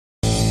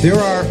There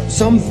are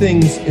some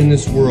things in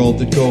this world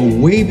that go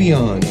way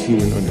beyond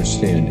human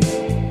understanding.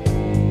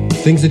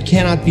 Things that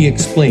cannot be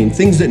explained.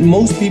 Things that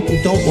most people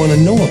don't want to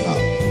know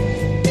about.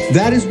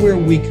 That is where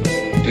we come.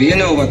 Do you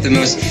know what the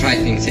most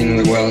frightening thing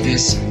in the world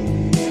is?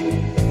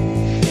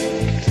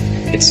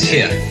 It's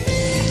fear.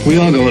 We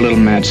all go a little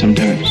mad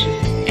sometimes.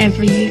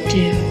 Whatever you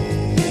do,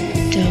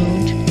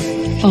 don't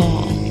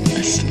fall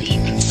asleep.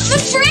 I'm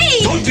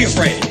afraid! Don't be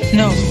afraid!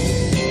 No.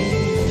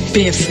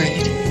 Be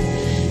afraid.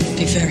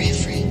 Be very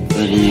afraid.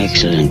 What an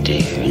excellent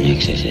day for an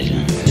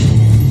exorcism.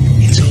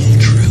 It's all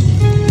true.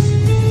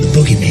 The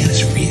boogeyman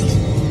is real.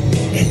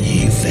 And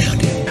you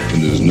found him.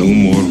 And there's no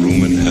more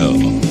room in hell.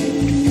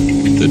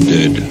 The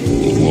dead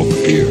will walk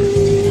here.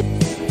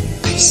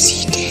 I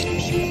see dead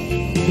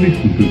people.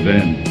 Listen to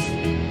them.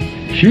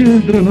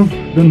 Children of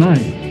the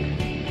night.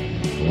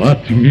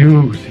 What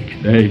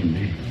music they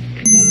make.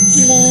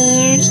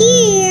 They're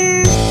here.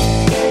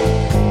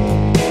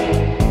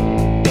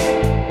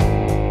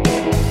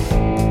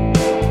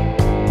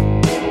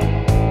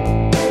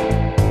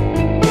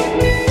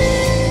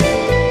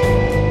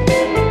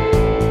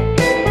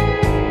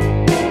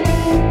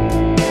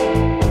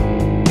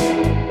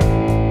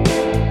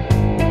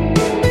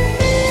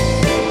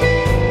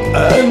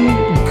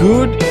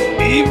 Good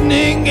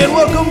evening and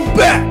welcome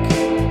back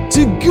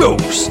to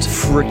Ghost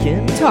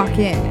Frickin'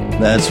 Talking.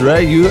 That's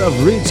right, you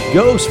have reached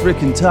Ghost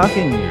Frickin'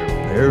 Talking, your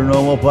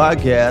paranormal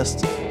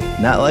podcast.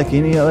 Not like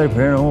any other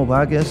paranormal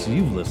podcast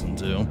you've listened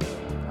to.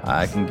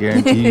 I can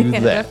guarantee you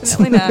that.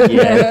 Definitely not.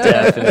 Yeah,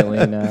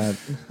 definitely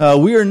not.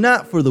 We are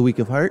not for the week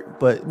of heart,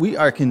 but we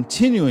are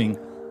continuing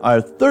our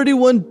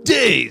 31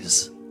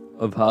 days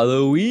of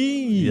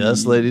Halloween.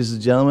 Yes, ladies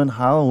and gentlemen,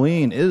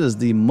 Halloween. It is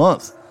the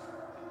month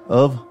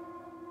of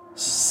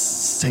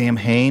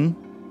Samhain.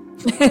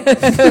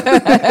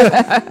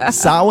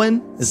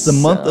 Samhain. It's the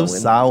month of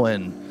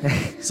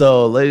Samhain.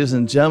 So, ladies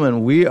and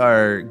gentlemen, we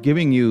are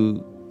giving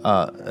you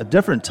a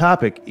different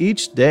topic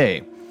each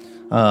day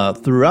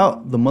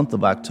throughout the month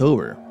of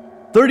October.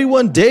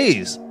 31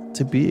 days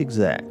to be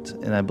exact.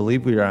 And I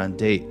believe we are on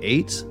day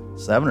 8,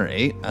 7 or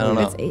 8. I don't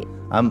know. It's 8.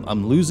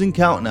 I'm losing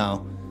count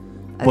now.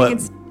 I think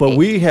it's But 8.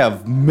 we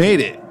have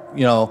made it.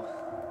 You know,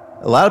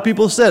 a lot of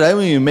people said I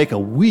didn't even make a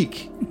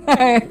week.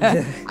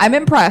 I'm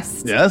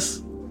impressed.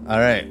 Yes? All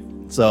right.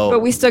 So, But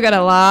we still got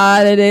a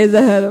lot of days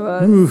ahead of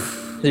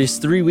us. There's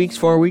 3 weeks,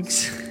 4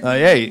 weeks.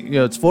 yeah, you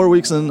know, it's 4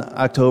 weeks in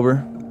October,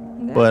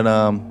 but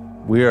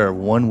we are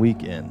 1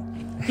 week in.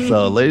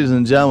 So, ladies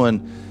and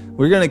gentlemen,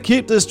 we're going to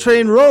keep this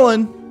train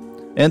rolling.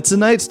 And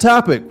tonight's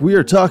topic, we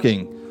are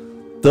talking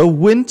the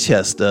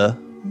Winchester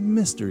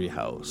Mystery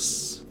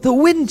House. The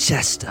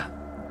Winchester.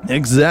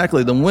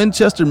 Exactly. The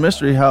Winchester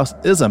Mystery House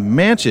is a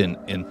mansion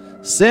in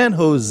San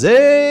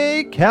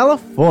Jose,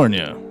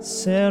 California.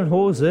 San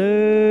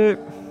Jose.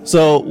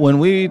 So when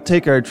we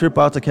take our trip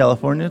out to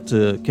California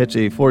to catch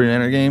a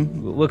 49er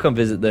game, We'll come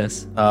visit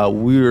this.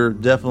 we're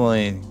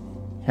definitely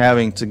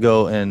having to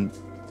go and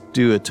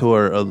do a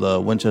tour of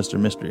the Winchester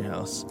Mystery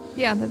House.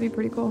 Yeah, that'd be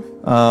pretty cool.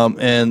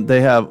 And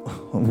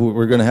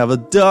we're going to have a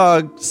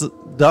dog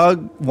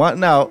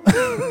wanting out.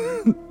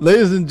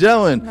 Ladies and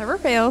gentlemen, Never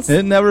fails.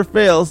 it never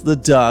fails. The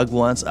dog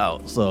wants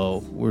out.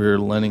 So we're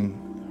letting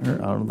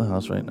her out of the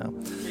house right now.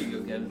 There you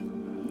go,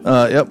 Kevin.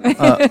 Yep.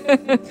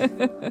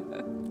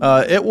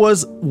 It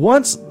was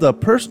once the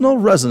personal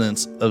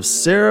residence of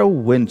Sarah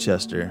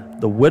Winchester,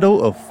 the widow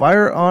of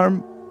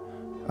firearm.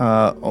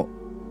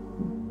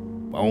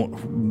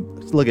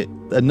 Look at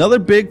another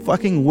big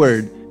fucking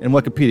word in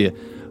Wikipedia.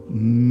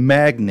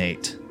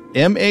 Magnate.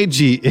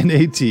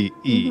 Magnate.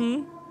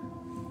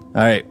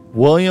 All right,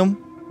 William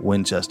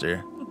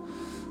Winchester.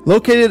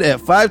 Located at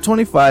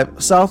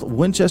 525 South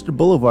Winchester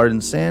Boulevard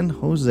in San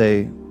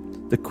Jose,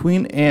 the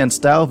Queen Anne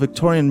style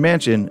Victorian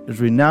mansion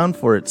is renowned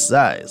for its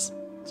size,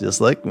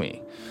 just like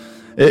me.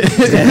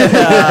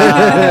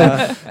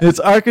 Its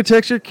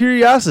architecture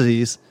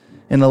curiosities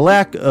and a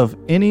lack of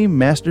any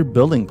master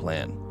building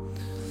plan.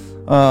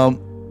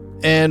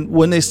 And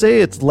when they say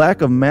it's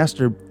lack of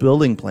master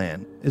building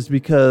plan, it's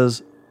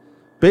because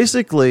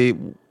basically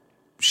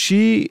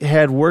she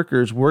had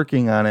workers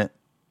working on it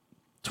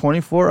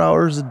 24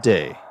 hours a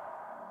day.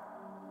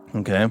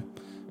 Okay.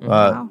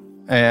 Wow.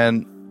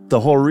 And the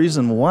whole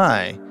reason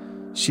why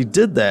she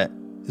did that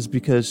is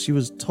because she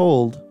was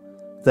told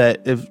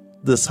that if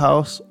this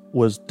house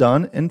was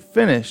done and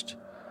finished,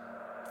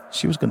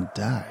 she was going to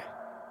die.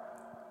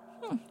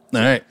 All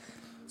right.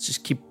 Let's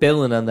just keep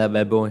billing on that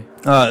bad boy.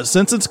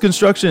 Since its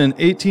construction in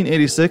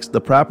 1886, the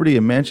property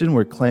and mansion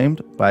were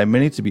claimed by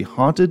many to be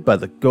haunted by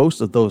the ghosts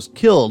of those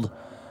killed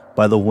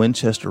by the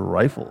Winchester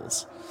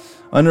rifles.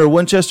 Under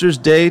Winchester's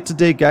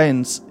day-to-day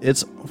guidance,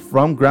 its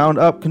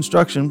from-ground-up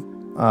construction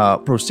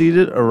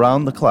proceeded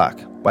around the clock,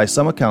 by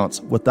some accounts,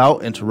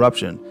 without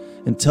interruption,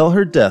 until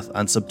her death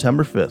on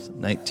September 5th,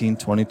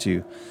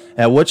 1922,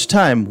 at which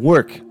time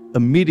work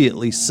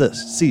immediately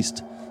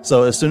ceased.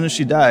 So as soon as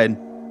she died,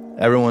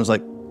 everyone's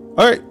like,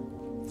 all right.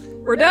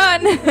 We're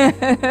done.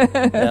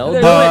 That'll do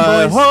it,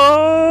 boys.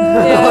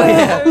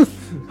 Hi-ho!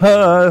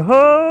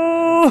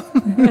 Hi-ho!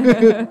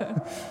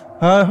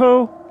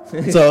 Hi-ho!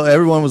 So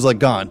everyone was like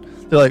gone.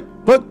 They're like,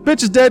 "But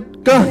bitch is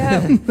dead, gone."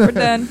 Yeah, we're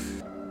done.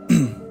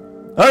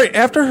 All right.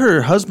 After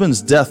her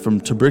husband's death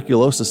from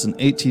tuberculosis in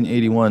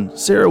 1881,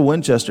 Sarah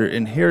Winchester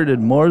inherited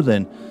more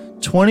than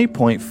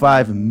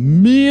 $20.5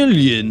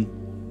 million.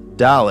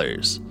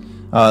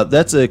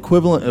 That's the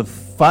equivalent of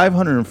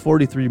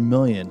 $543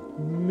 million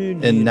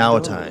in now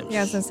times. Yeah,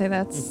 I was gonna say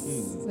that's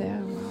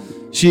wow.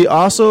 She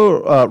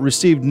also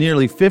received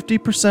nearly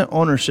 50%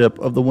 ownership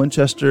of the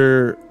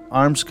Winchester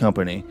Arms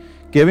Company,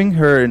 giving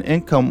her an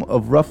income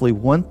of roughly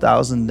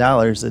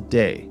 $1,000 a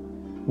day,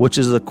 which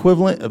is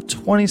equivalent of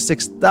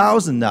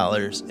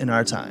 $26,000 in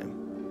our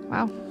time.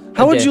 Wow.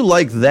 How would you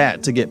like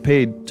that, to get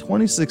paid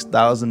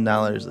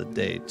 $26,000 a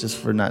day just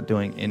for not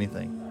doing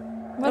anything?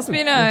 Must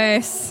be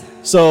nice.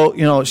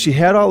 So, she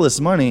had all this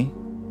money,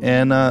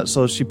 and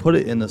so she put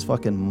it in this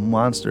fucking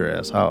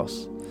monster-ass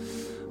house.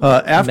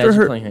 After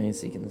her playing hide and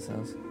seek in this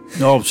house.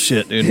 Oh,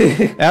 shit,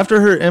 dude. After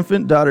her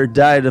infant daughter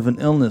died of an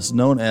illness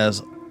known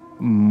as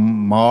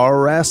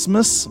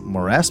marasmus,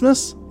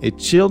 a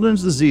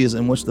children's disease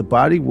in which the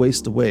body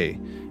wastes away,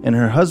 and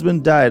her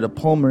husband died of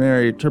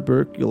pulmonary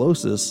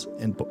tuberculosis,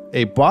 and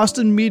a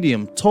Boston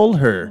medium told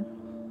her,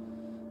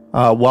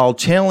 while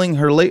channeling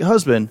her late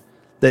husband,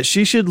 that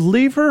she should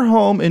leave her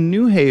home in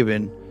New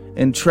Haven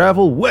and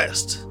travel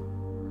west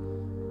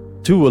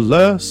to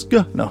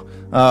Alaska,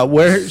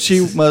 where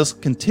she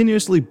must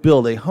continuously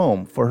build a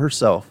home for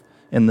herself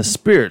and the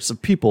spirits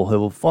of people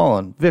who have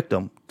fallen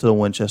victim to the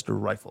Winchester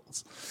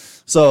rifles.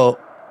 So,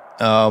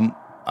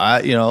 my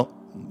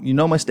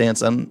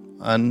stance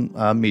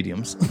on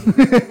mediums.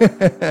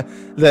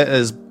 That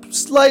is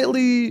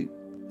slightly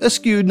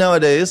skewed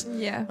nowadays.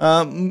 Yeah.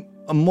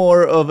 I'm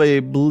more of a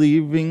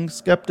believing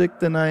skeptic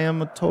than I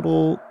am a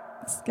total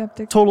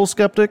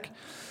skeptic.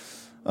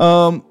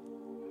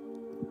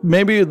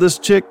 Maybe this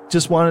chick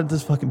just wanted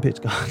this fucking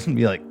bitch gone and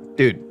be like,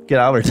 dude, get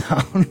out of her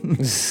town.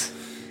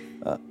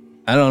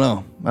 I don't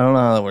know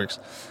how that works.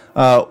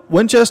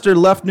 Winchester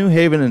left New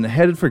Haven and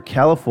headed for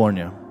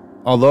California.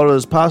 Although it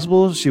is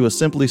possible she was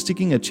simply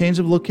seeking a change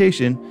of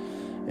location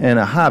and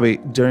a hobby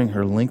during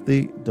her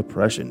lengthy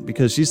depression,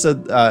 because she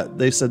said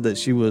they said that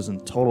she was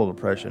in total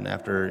depression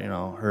after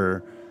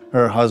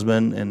her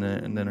husband and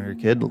then her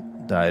kid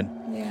died.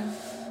 Yeah.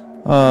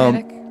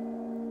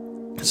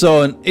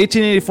 So in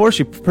 1884,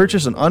 she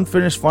purchased an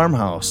unfinished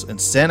farmhouse in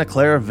Santa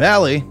Clara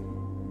Valley,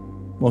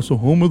 also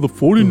home of the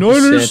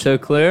 49ers. Santa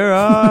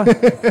Clara.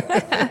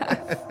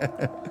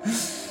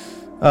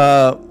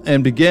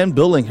 And began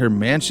building her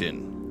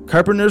mansion.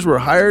 Carpenters were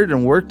hired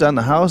and worked on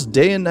the house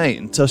day and night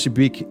until it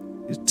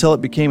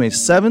became a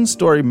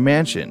 7-story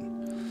mansion.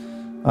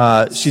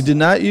 She did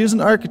not use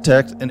an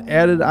architect and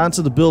added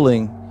onto the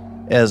building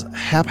as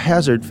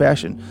haphazard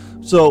fashion.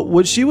 So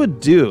what she would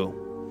do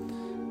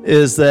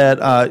is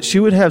that she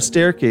would have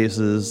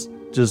staircases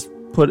just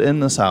put in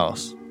this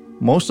house.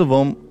 Most of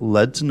them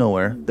led to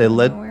nowhere. They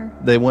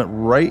went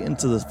right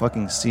into the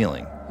fucking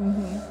ceiling.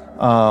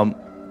 Mm-hmm.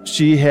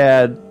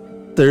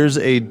 There's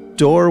a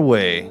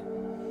doorway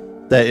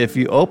that if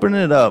you open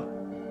it up,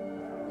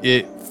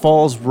 it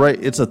falls right.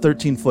 It's a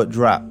 13-foot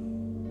drop.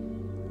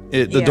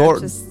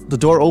 The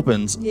door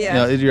opens.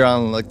 Yeah. You're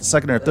on like the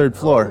second or third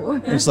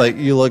floor. It's like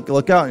you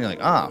look out and you're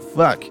like,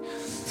 fuck.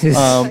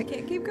 I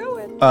can't keep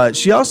going.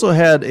 She also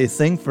had a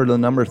thing for the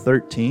number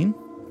 13.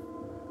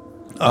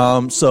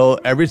 So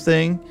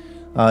everything,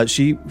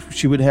 she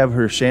would have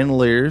her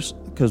chandeliers,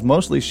 because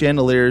mostly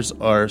chandeliers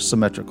are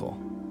symmetrical.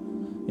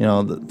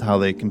 How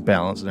they can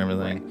balance and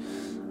everything.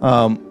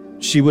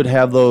 She would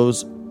have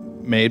those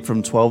made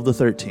from 12 to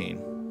 13.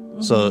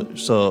 Mm-hmm.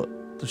 So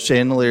the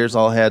chandeliers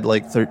all had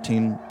like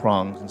 13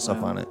 prongs and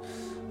stuff on it.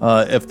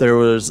 If there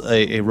was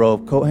a row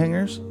of coat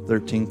hangers,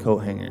 13 coat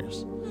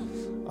hangers.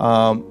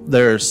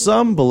 There are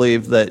some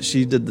believe that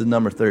she did the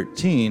number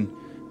 13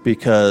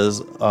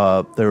 because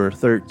there were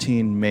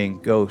 13 main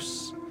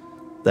ghosts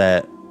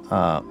that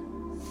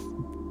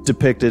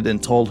depicted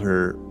and told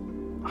her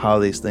how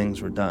these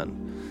things were done.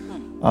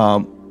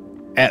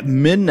 At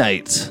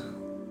midnight,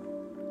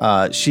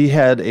 she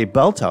had a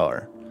bell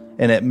tower,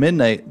 and at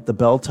midnight, the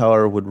bell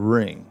tower would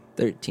ring.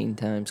 13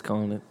 times,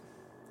 calling it.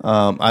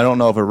 I don't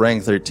know if it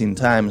rang 13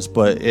 times,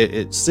 but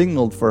it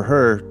signaled for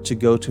her to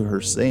go to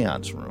her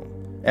seance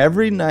room.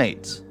 Every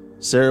night,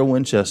 Sarah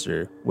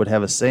Winchester would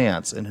have a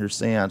seance in her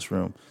seance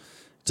room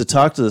to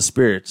talk to the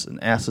spirits and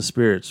ask the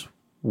spirits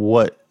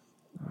what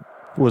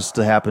was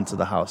to happen to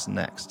the house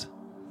next.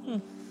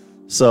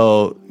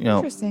 So,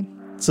 Interesting.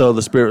 So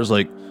the spirit was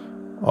like,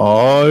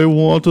 I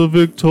want a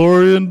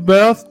Victorian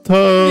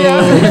bathtub.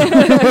 Yeah.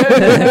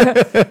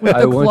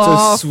 I want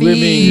a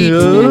swimming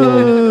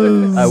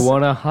pool. I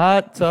want a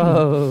hot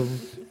tub.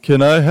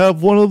 Can I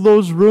have one of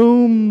those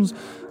rooms?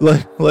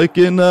 Like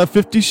in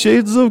 50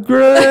 Shades of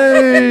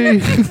Grey.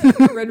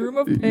 Red Room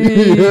of Pain.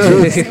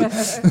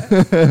 Yes.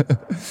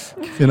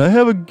 Can I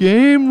have a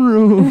game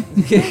room?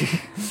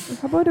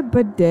 How about a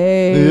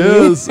bidet?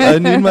 Yes, I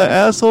need my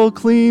asshole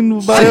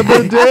cleaned by a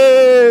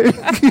bidet.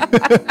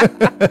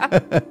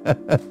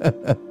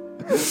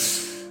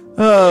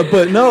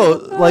 But no,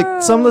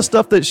 like some of the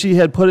stuff that she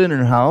had put in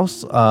her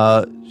house,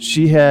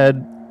 she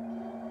had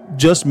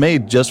just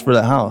made just for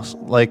the house.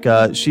 Like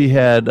she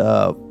had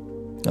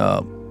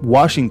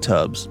washing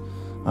tubs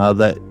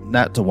that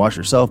not to wash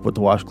herself, but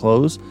to wash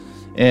clothes.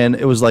 And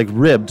it was like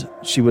ribbed.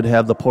 She would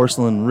have the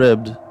porcelain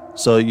ribbed,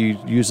 so you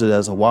use it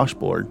as a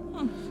washboard.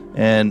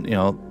 And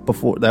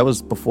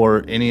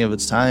before any of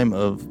its time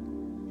of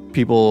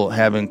people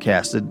having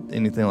casted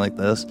anything like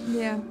this.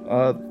 Yeah.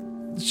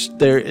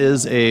 There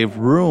is a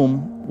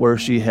room where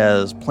she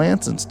has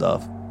plants and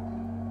stuff,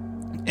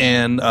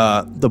 and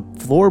the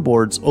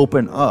floorboards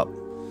open up,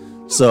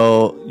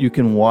 so you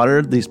can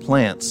water these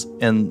plants,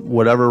 and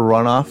whatever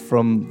runoff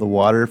from the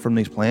water from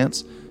these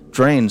plants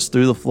drains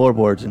through the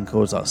floorboards and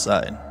goes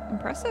outside.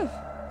 Impressive.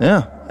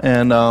 Yeah,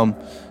 and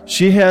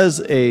she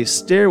has a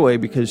stairway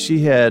because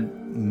she had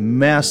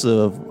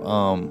massive,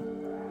 not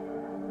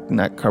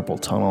carpal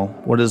tunnel.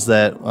 What is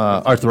that?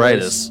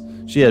 Arthritis.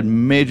 She had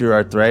major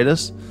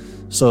arthritis,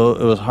 so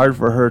it was hard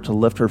for her to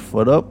lift her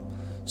foot up.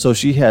 So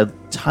she had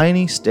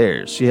tiny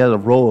stairs. She had a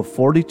row of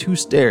 42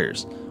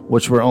 stairs,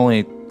 which were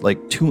only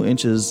like 2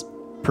 inches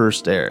per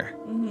stair.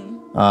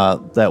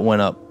 That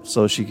went up,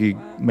 so she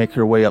could make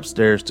her way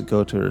upstairs to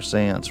go to her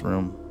seance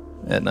room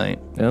at night.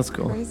 Yeah, that's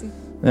cool. Crazy.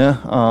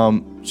 Yeah,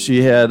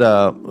 she had,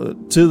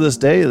 to this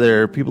day,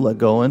 there are people that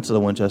go into the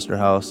Winchester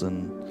house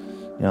and,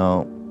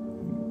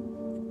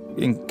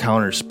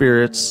 encounter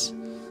spirits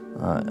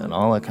and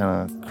all that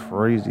kind of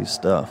crazy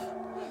stuff.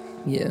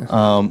 Yeah.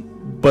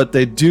 But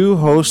they do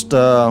host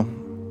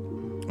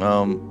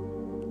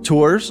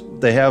tours.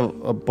 They have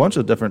a bunch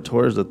of different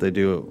tours that they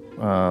do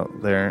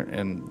there,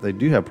 and they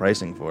do have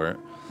pricing for it.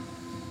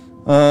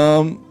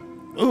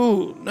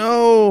 Ooh,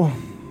 no.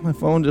 My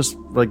phone just,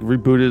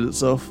 rebooted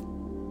itself.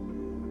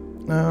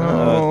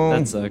 No.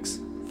 That sucks.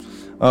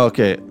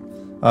 Okay.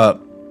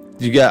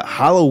 You got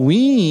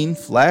Halloween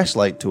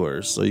flashlight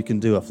tours, so you can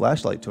do a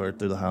flashlight tour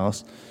through the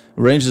house. It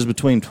ranges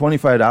between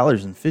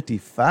 $25 and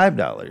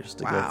 $55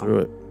 to go through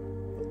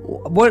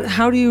it.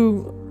 How do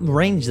you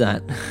range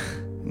that?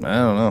 I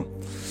don't know.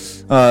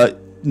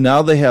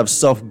 Now they have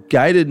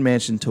self-guided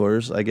mansion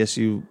tours. I guess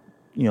you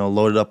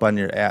load it up on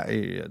your app.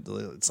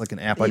 It's like an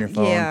app on your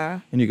phone,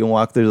 and you can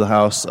walk through the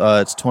house.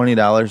 It's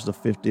 $20 to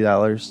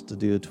 $50 to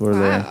do a tour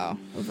there. Wow,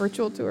 a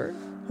virtual tour.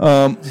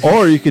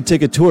 Or you could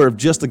take a tour of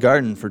just the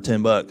garden for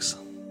 $10.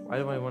 Why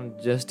do I want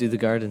to just do the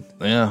garden?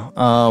 Yeah.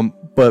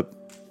 But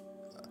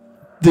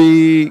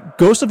the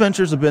Ghost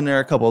Adventures have been there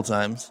a couple of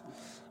times.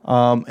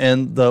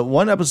 And the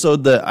one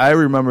episode that I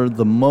remember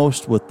the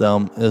most with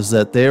them is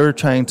that they were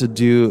trying to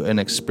do an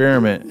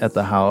experiment at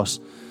the house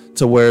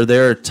to where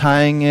they're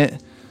tying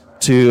it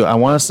to, I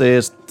want to say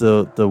it's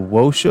the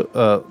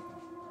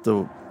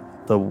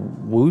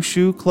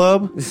Wushu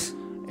Club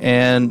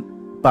and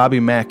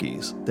Bobby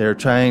Mackey's. They're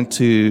trying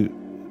to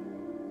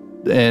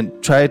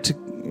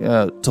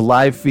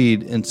live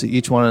feed into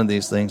each one of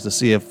these things to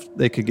see if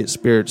they could get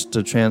spirits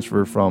to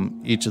transfer from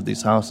each of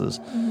these houses.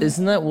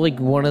 Isn't that like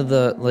one of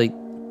the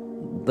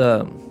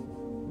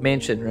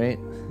mansion, right?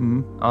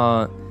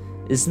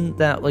 Mm-hmm. Isn't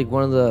that like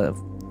one of the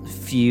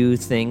few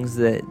things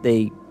that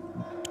they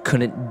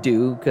couldn't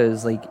do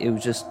because it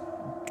was just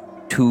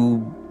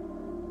too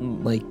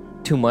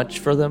much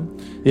for them?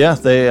 Yeah,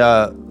 they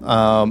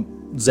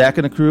Zach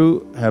and the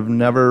crew have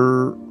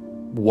never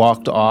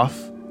walked off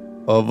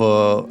of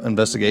a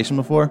investigation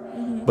before,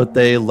 but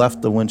they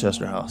left the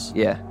Winchester house.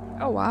 Yeah.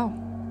 Oh wow.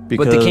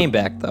 Because, but they came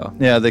back though.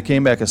 Yeah, they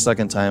came back a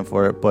second time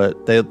for it,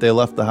 but they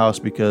left the house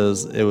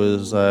because it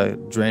was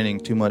draining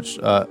too much.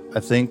 I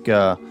think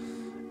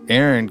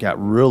Aaron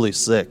got really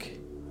sick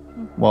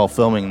while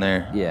filming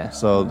there. Yeah.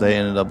 So they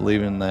ended up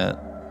leaving that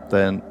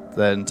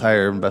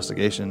entire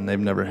investigation. They've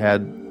never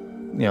had,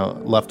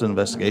 left an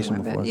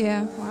investigation before.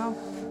 Yeah. Wow.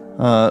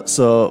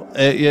 So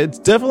it's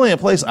definitely a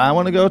place I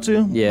want to go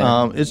to.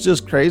 Yeah. It's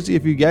just crazy.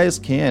 If you guys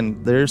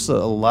can, there's a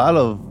lot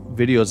of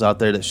videos out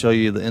there that show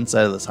you the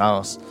inside of this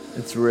house.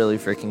 It's really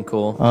freaking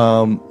cool.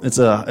 It's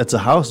a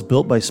house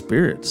built by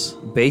spirits,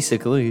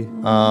 basically.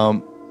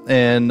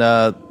 And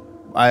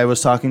I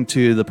was talking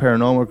to the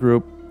paranormal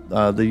group,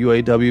 the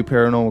UAW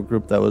paranormal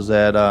group that was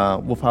at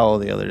Wolf Hollow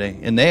the other day,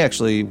 and they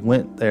actually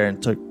went there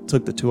and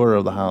took the tour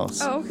of the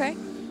house. Oh, okay.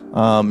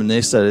 And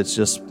they said it's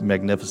just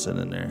magnificent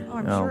in there. Oh,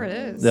 I'm sure it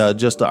is.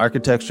 Just the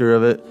architecture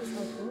of it.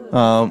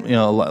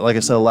 Like I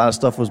said, a lot of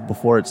stuff was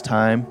before its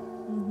time.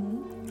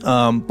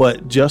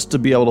 But just to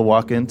be able to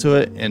walk into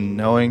it and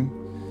knowing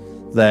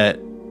that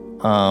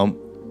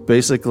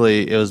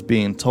basically it was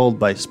being told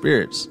by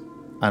spirits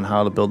on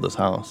how to build this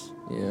house.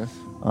 Yeah.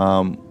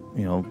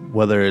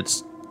 Whether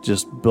it's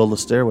just build a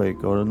stairway,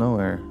 go to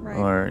nowhere, right.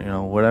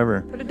 Or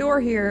whatever. Put a door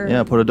here.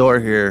 Yeah, put a door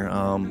here.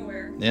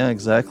 Yeah,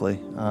 exactly.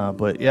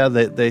 But yeah,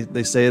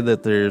 they say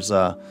that there's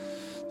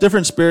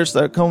different spirits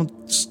that come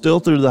still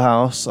through the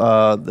house.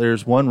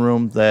 There's one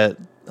room that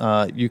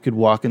you could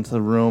walk into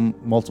the room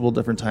multiple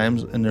different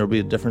times, and there'll be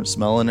a different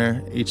smell in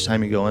there each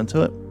time you go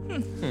into it.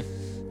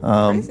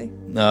 Crazy.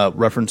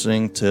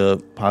 Referencing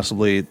to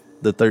possibly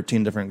the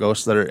 13 different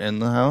ghosts that are in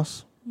the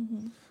house.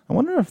 I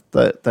wonder if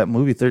that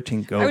movie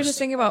 13 Ghosts. I was just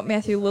thinking about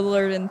Matthew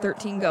Lillard in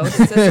 13 Ghosts.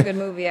 That's a good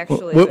movie,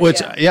 actually.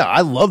 Which I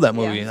love that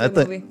movie. Yeah, I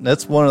think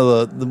that's one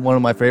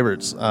of my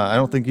favorites. I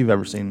don't think you've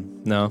ever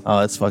seen. No. Oh,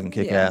 it's fucking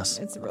kick ass.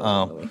 It's a really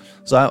good movie.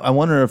 So I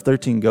wonder if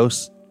 13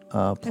 Ghosts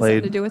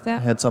something to do with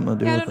that? Had something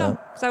to do with that. I don't know.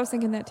 Because I was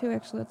thinking that too.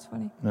 Actually, that's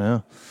funny.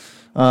 Yeah.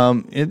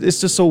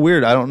 It's just so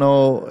weird. I don't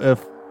know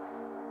if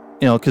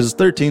because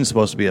 13 is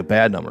supposed to be a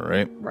bad number,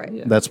 right? Right.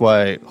 Yeah. That's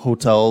why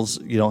hotels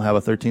you don't have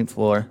a 13th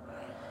floor.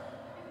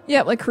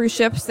 Yeah, like cruise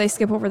ships, they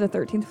skip over the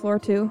 13th floor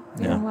too. You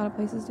Yeah. know, a lot of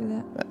places do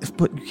that.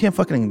 But you can't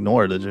fucking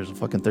ignore that there's a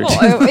fucking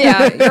 13th. Well,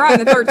 yeah, you're on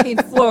the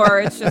 13th floor.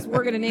 It's just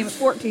we're gonna name it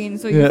 14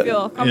 so you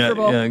feel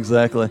comfortable. Yeah,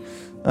 exactly.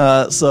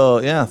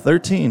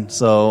 13.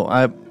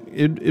 So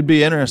it'd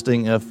be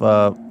interesting if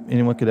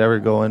anyone could ever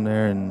go in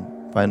there and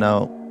find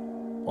out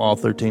all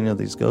 13 of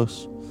these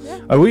ghosts. Yeah.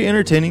 Are we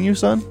entertaining you,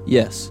 son?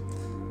 Yes.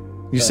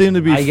 You seem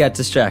to be. I got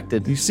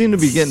distracted. You seem to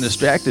be getting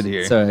distracted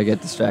here. Sorry, I got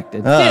distracted.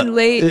 It's getting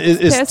late.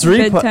 It's past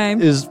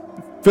bedtime. Is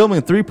filming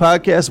 3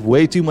 podcasts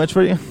way too much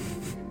for you?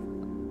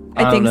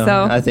 I think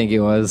so. I think it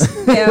was.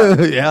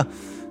 Yeah. Yeah.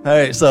 All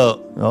right.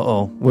 So,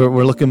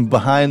 we're looking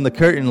behind the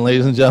curtain,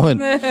 ladies and gentlemen.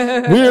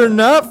 We are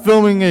not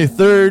filming a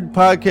 3rd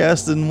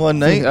podcast in one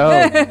night.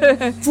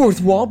 Oh,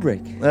 fourth wall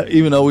break.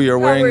 Even though we are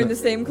wearing the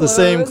same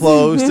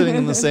clothes, sitting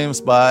in the same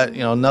spot.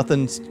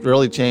 Nothing's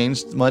really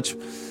changed much.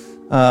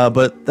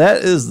 But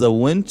that is the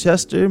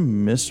Winchester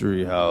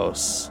Mystery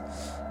House.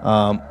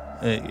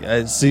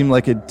 It seemed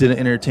like it didn't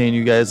entertain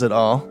you guys at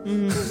all. I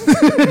think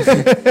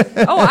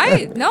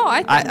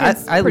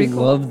it's pretty cool.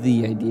 I love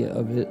the idea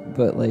of it,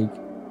 but I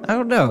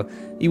don't know.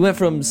 You went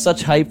from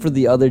such hype for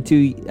the other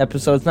 2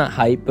 episodes, not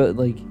hype, but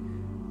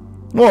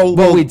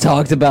what we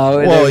talked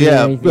about. Well,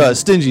 yeah,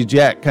 Stingy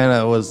Jack kind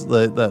of was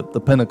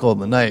the pinnacle of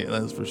the night,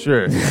 that's for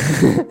sure.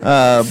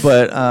 The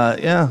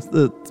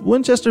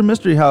Winchester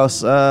Mystery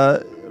House.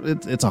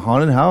 It's a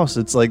haunted house.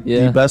 It's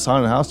the best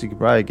haunted house you could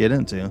probably get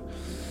into.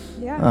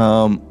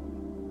 Yeah.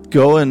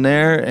 Go in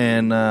there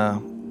and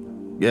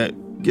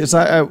guess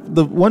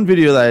the one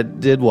video that I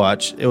did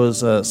watch, it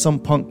was some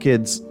punk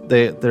kids.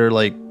 They're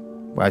like,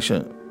 well, I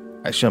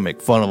shouldn't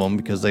make fun of them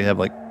because they have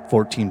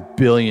 14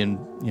 billion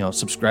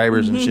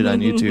subscribers and shit on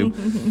YouTube.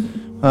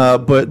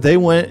 But they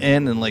went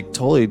in and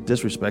totally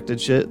disrespected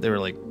shit. They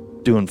were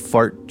doing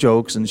fart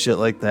jokes and shit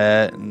like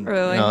that. And,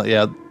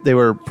 really? They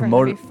were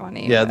promoted. To be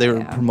funny, they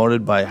were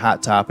promoted by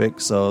Hot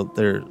Topic, so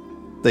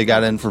they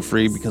got in for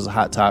free because of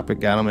Hot Topic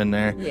got them in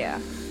there. Yeah.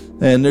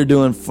 And they're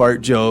doing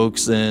fart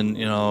jokes and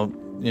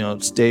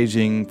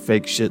staging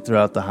fake shit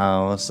throughout the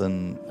house.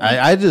 And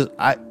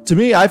to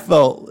me, I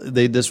felt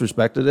they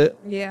disrespected it.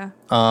 Yeah.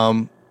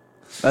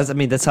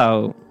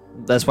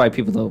 That's why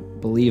people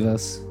don't believe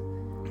us.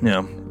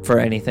 Yeah. For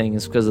anything,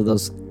 is because of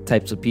those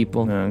types of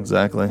people. Yeah,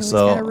 exactly.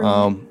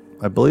 So,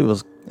 I believe it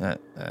was, I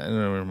don't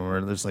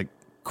remember. There's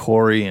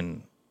Corey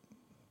and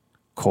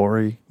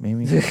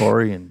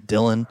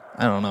Dylan.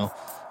 I don't know.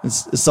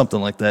 It's something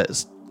like that.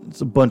 It's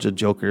a bunch of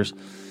jokers.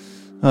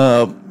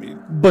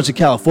 Bunch of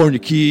California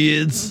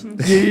kids.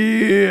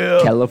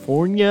 Yeah.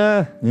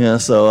 California. Yeah,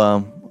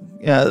 so,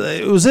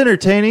 it was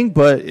entertaining,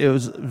 but it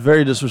was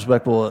very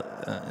disrespectful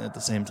at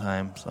the same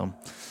time. So,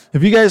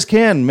 if you guys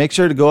can, make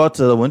sure to go out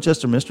to the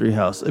Winchester Mystery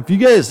House. If you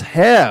guys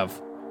have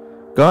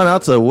gone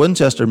out to the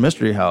Winchester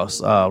Mystery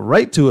House,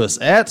 write to us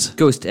at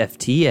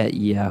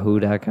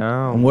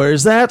ghostft@yahoo.com. Where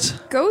is that?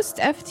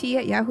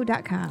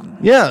 ghostft@yahoo.com.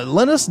 Yeah,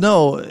 let us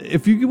know.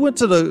 If you went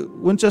to the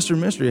Winchester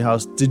Mystery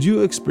House, did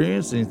you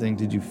experience anything?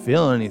 Did you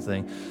feel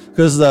anything?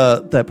 Because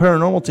that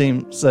paranormal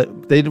team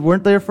said they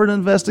weren't there for an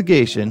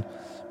investigation,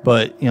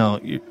 but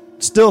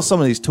still some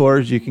of these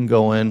tours you can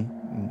go in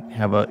and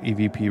have a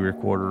EVP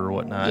recorder or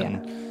whatnot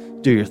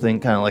and do your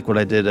thing, kind of like what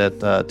I did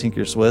at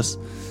Tinker Swiss.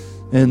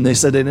 And they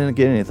said they didn't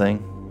get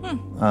anything.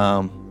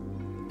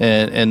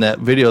 And that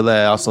video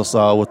that I also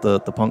saw with the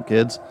punk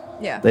kids,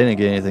 they didn't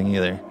get anything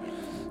either.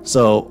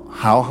 So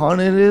how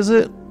haunted is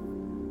it?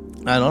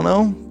 I don't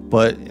know,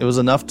 but it was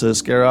enough to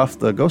scare off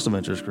the Ghost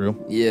Adventures crew.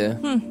 Yeah.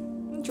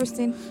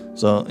 Interesting.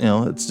 So,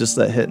 it's just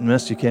that hit and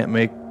miss. You can't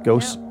make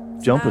ghosts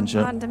jump and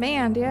shit. On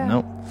demand, yeah.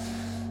 Nope.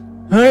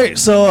 All right,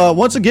 so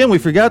once again, we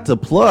forgot to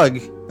plug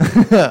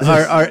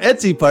our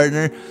Etsy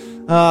partner,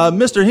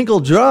 Mr.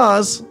 Hinkle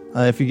Draws.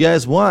 If you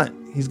guys want,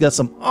 he's got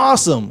some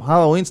awesome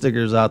Halloween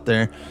stickers out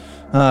there.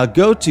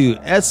 Go to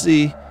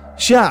Etsy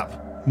shop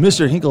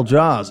Mr. Hinkle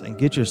Draws and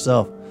get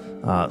yourself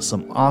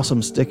some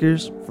awesome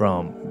stickers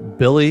from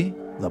Billy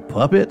the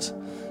Puppet.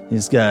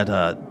 He's got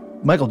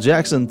Michael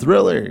Jackson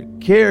Thriller,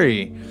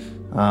 Carrie,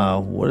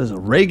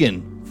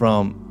 Reagan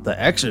from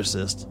The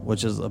Exorcist,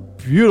 which is a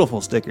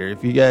beautiful sticker.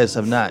 If you guys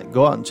have not,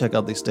 go out and check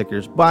out these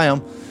stickers, buy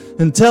them,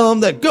 and tell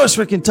them that Ghost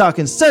Freaking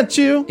Talkin' sent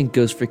you. And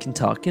Ghost Freaking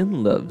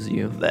Talkin' loves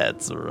you.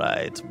 That's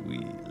right. We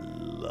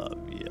love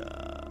ya.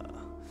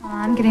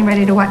 I'm getting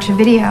ready to watch a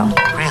video.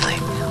 Really?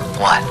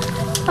 What?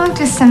 Oh,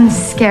 just some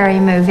scary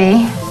movie.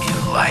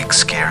 You like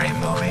scary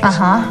movies?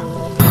 Uh-huh.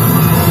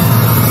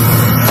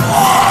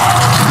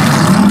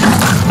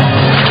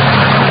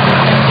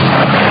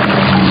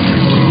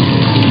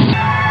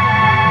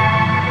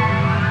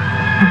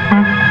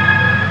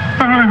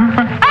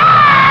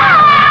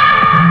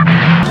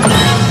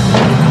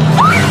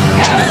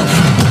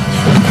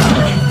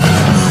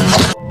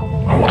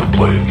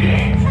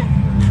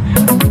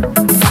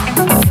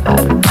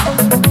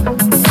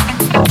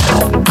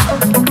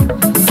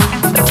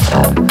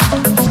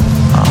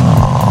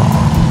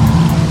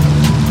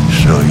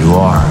 you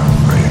are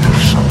afraid of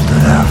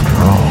something after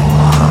all,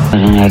 huh?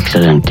 What an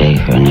excellent day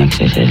for an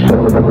exorcism.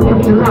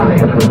 It's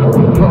alive.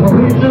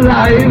 Oh, it's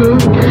alive.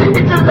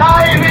 It's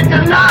alive. It's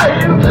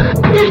alive.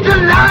 It's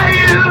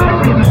alive.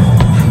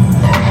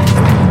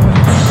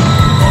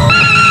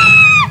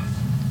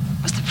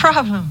 What's the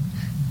problem?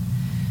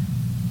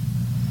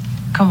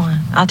 Come on,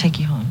 I'll take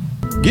you home.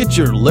 Get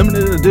your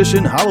limited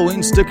edition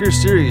Halloween sticker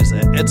series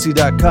at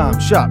Etsy.com.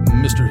 Shop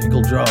Mr.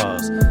 Hinkle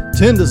Draws.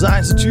 10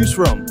 designs to choose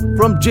from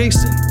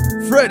Jason,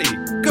 Freddy,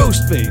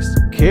 Ghostface,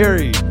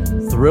 Carrie,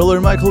 Thriller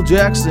Michael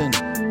Jackson,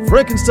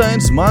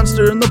 Frankenstein's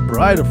Monster and the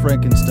Bride of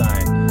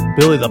Frankenstein,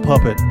 Billy the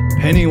Puppet,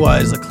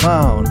 Pennywise the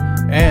Clown,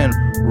 and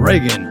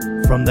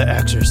Reagan from The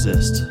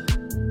Exorcist.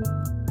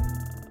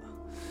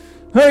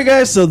 Alright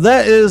guys, so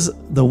that is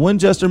the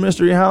Winchester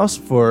Mystery House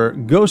for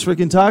Ghost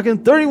Freaking Talking.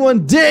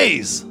 31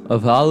 days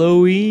of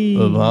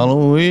Halloween.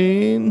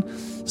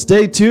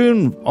 Stay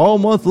tuned all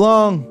month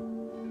long.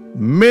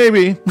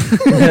 Maybe.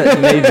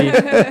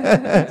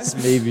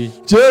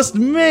 Just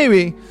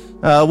maybe.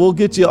 We'll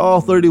get you all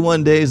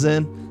 31 days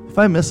in. If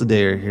I miss a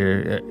day or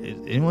here, is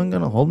anyone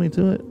going to hold me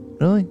to it?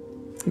 Really?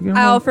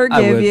 I'll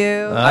forgive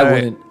you. I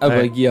wouldn't. I'd be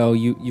like, yo,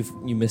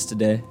 you missed a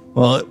day.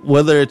 Well,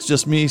 whether it's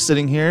just me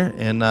sitting here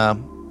and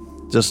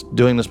just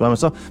doing this by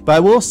myself. But I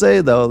will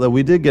say, though, that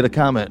we did get a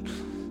comment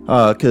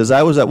because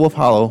I was at Wolf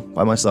Hollow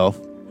by myself.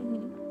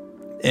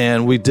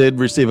 And we did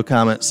receive a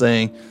comment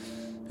saying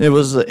it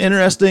was an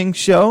interesting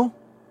show,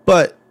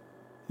 but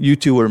you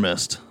two were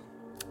missed.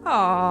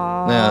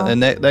 Aww. Yeah,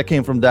 and that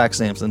came from Doc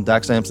Sampson.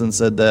 Doc Sampson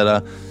said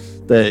that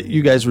that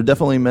you guys were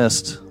definitely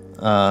missed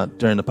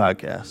during the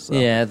podcast. So.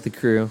 Yeah, the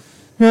crew.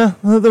 Yeah,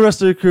 the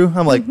rest of the crew.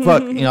 I'm like,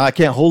 fuck, I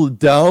can't hold it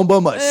down by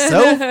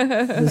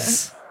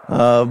myself.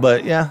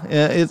 But yeah,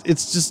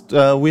 it's just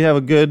we have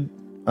a good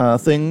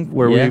thing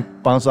where we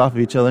bounce off of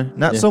each other.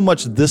 Not so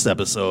much this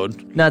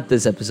episode. Not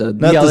this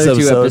episode. Not the this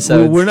other 2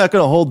 episodes. We're not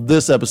going to hold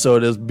this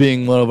episode as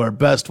being one of our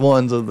best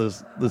ones of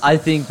this. I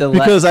think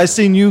because I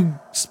seen you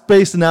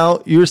spacing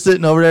out. You were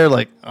sitting over there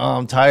like, oh,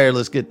 I'm tired.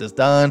 Let's get this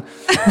done.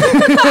 I'm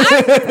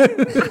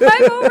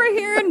over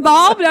here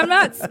involved. I'm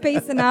not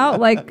spacing out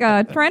like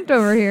Trent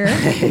over here.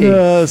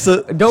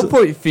 Don't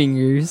point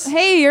fingers.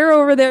 Hey, you're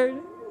over there.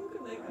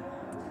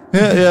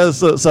 Yeah.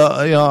 So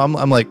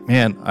I'm like,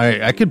 man,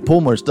 I could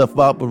pull more stuff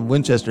out from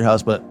Winchester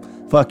House, but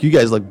fuck, you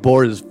guys look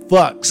bored as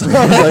fuck. So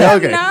I was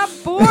like, okay, I'm not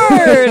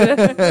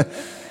bored.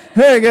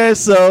 Hey guys,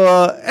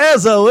 so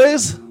as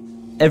always,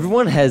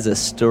 everyone has a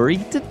story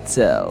to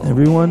tell.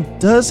 Everyone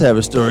does have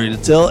a story to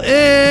tell,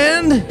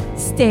 and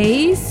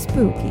stay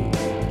spooky.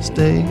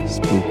 Stay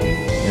spooky.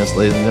 Yes,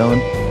 ladies and gentlemen,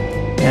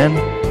 and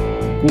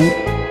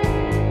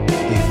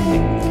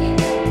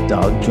evening.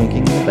 Dog drinking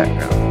in the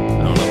background.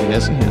 I don't know if you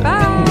guys can hear that.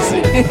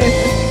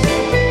 Bye.